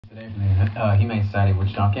Today from the Humane Society of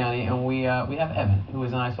Wichita County, and we have Evan, who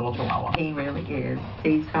is a nice little chihuahua. He really is.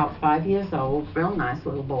 He's about 5 years old, real nice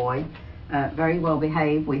little boy, very well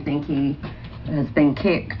behaved. We think he has been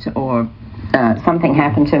kicked or something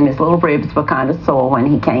happened to him. His little ribs were kind of sore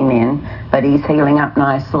when he came in, but he's healing up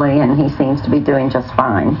nicely and he seems to be doing just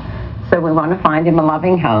fine. So we want to find him a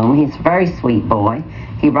loving home. He's a very sweet boy.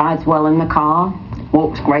 He rides well in the car,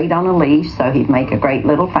 walks great on a leash, so he'd make a great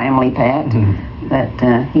little family pet. Mm-hmm.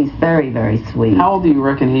 But he's very, very sweet. How old do you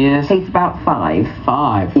reckon he is? He's about 5.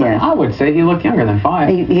 5? Yeah. I would say he looked younger than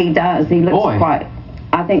 5. He does. He looks quite...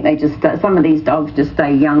 I think they just... some of these dogs just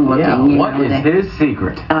stay young looking. Yeah, what is his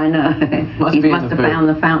secret? I know. He must have found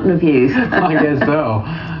the fountain of youth. I guess so.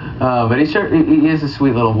 But he is a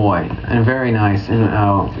sweet little boy, and very nice,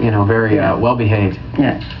 and very well behaved.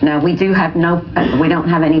 Yeah. Now we do have we don't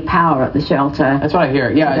have any power at the shelter. That's what I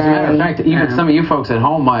hear. Yeah. As a matter of fact, even some of you folks at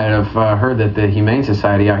home might have heard that the Humane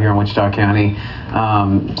Society out here in Wichita County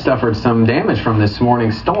suffered some damage from this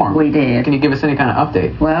morning's storm. We did. Can you give us any kind of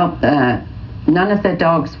update? Well, none of the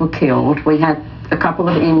dogs were killed. We had a couple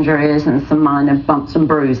of injuries and some minor bumps and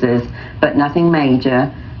bruises, but nothing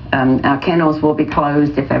major. Our kennels will be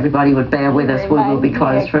closed. If everybody would bear with us, we will be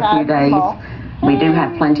closed for a few days. We do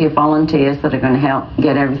have plenty of volunteers that are going to help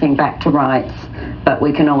get everything back to rights, but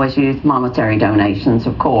we can always use monetary donations,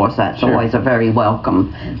 of course. That's always a very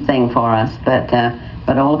welcome thing for us.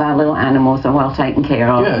 But all of our little animals are well taken care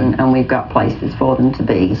of, and we've got places for them to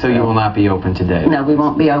be. So you will not be open today? No, we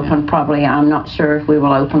won't be open probably. I'm not sure if we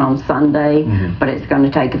will open on Sunday, but it's going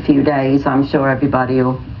to take a few days. I'm sure everybody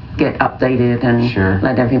will get updated and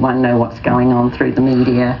let everyone know what's going on through the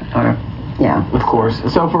media. Of course.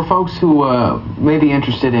 So for folks who may be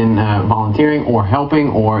interested in volunteering or helping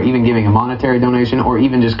or even giving a monetary donation or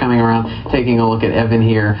even just coming around taking a look at Evan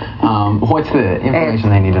here, what's the information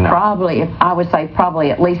they need to know? I would say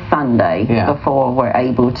probably at least Sunday before we're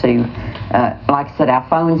able to. Like I said, our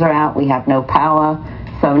phones are out. We have no power,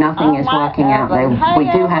 so nothing is working out there.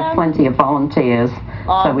 We do have plenty of volunteers,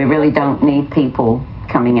 so we really don't need people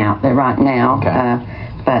coming out there right now,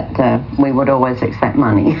 but we would always accept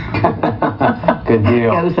money. Good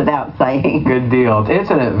deal. Goes without saying. Good deal. It's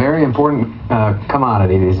a very important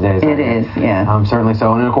commodity these days. It is, yeah. Certainly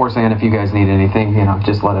so. And of course, Ann, if you guys need anything,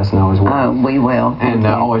 just let us know as well. Oh, we will. And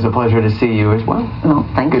always a pleasure to see you as well. Well,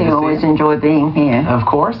 thank you. Always enjoy being here. Of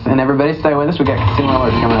course. And everybody stay with us. We got consumer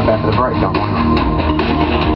alerts coming up after the break. Don't worry.